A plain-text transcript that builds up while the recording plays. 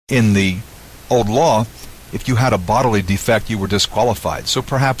In the old law, if you had a bodily defect, you were disqualified. So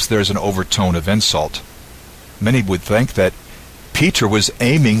perhaps there's an overtone of insult. Many would think that Peter was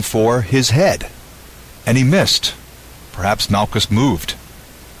aiming for his head, and he missed. Perhaps Malchus moved.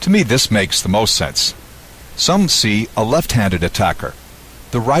 To me, this makes the most sense. Some see a left-handed attacker.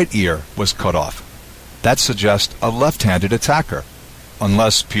 The right ear was cut off. That suggests a left-handed attacker,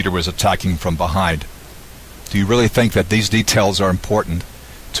 unless Peter was attacking from behind. Do you really think that these details are important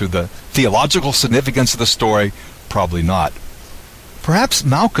to the theological significance of the story? Probably not. Perhaps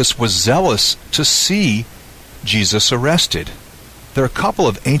Malchus was zealous to see Jesus arrested. There are a couple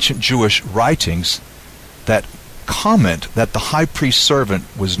of ancient Jewish writings that comment that the high priest's servant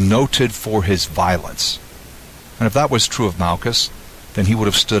was noted for his violence. And if that was true of Malchus, then he would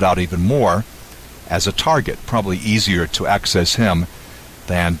have stood out even more as a target. Probably easier to access him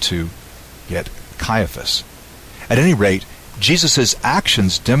than to get Caiaphas. At any rate, Jesus'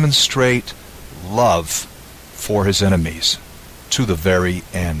 actions demonstrate love for his enemies to the very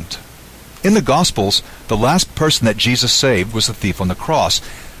end. In the Gospels, the last person that Jesus saved was the thief on the cross.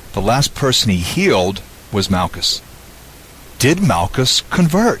 The last person he healed was Malchus. Did Malchus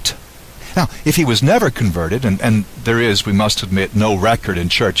convert? Now, if he was never converted, and there is, we must admit, no record in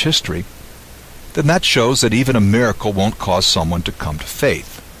church history, then that shows that even a miracle won't cause someone to come to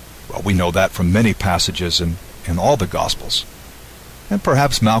faith. Well, we know that from many passages in all the Gospels. And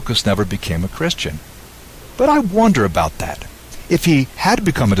perhaps Malchus never became a Christian. But I wonder about that. If he had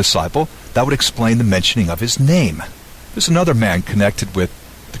become a disciple, that would explain the mentioning of his name. There's another man connected with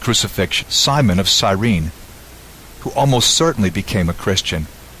the crucifixion, Simon of Cyrene, who almost certainly became a Christian.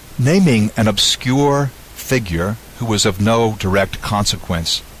 Naming an obscure figure who was of no direct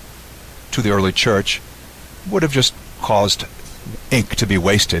consequence to the early church would have just caused ink to be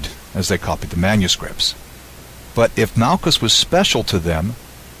wasted as they copied the manuscripts. But if Malchus was special to them,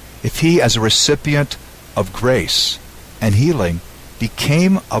 if he, as a recipient of grace and healing,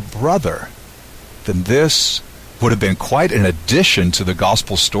 became a brother, then this would have been quite an addition to the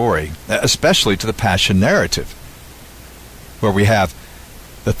gospel story, especially to the Passion narrative, where we have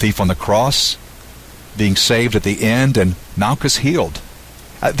the thief on the cross being saved at the end and Malchus healed.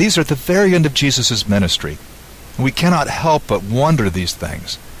 These are at the very end of Jesus' ministry. And we cannot help but wonder these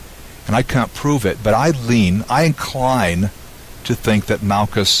things. And I can't prove it, but I incline to think that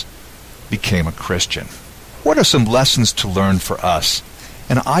Malchus became a Christian. What are some lessons to learn for us?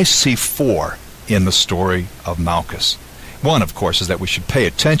 And I see 4 in the story of Malchus. One, of course, is that we should pay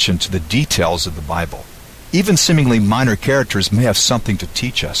attention to the details of the Bible. Even seemingly minor characters may have something to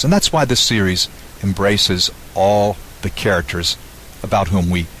teach us, and that's why this series embraces all the characters about whom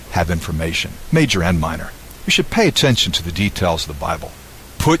we have information, major and minor. We should pay attention to the details of the Bible.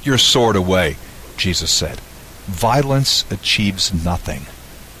 Put your sword away, Jesus said. Violence achieves nothing.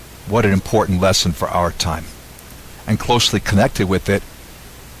 What an important lesson for our time. And closely connected with it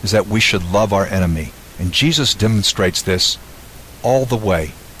is that we should love our enemy. And Jesus demonstrates this all the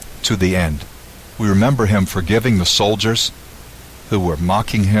way to the end. We remember him forgiving the soldiers who were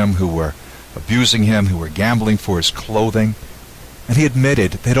mocking him, who were abusing him, who were gambling for his clothing. And he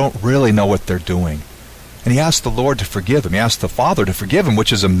admitted they don't really know what they're doing. And he asked the Lord to forgive him. He asked the Father to forgive him,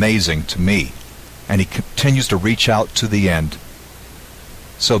 which is amazing to me. And he continues to reach out to the end.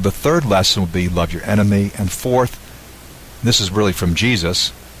 So the third lesson would be love your enemy. And fourth, this is really from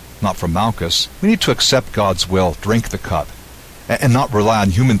Jesus, not from Malchus, we need to accept God's will, drink the cup, and not rely on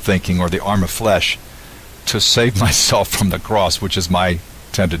human thinking or the arm of flesh to save myself from the cross, which is my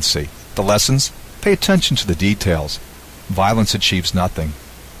tendency. The lessons? Pay attention to the details. Violence achieves nothing.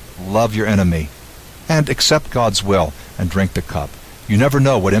 Love your enemy. And accept God's will and drink the cup. You never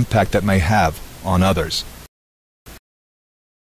know what impact that may have on others.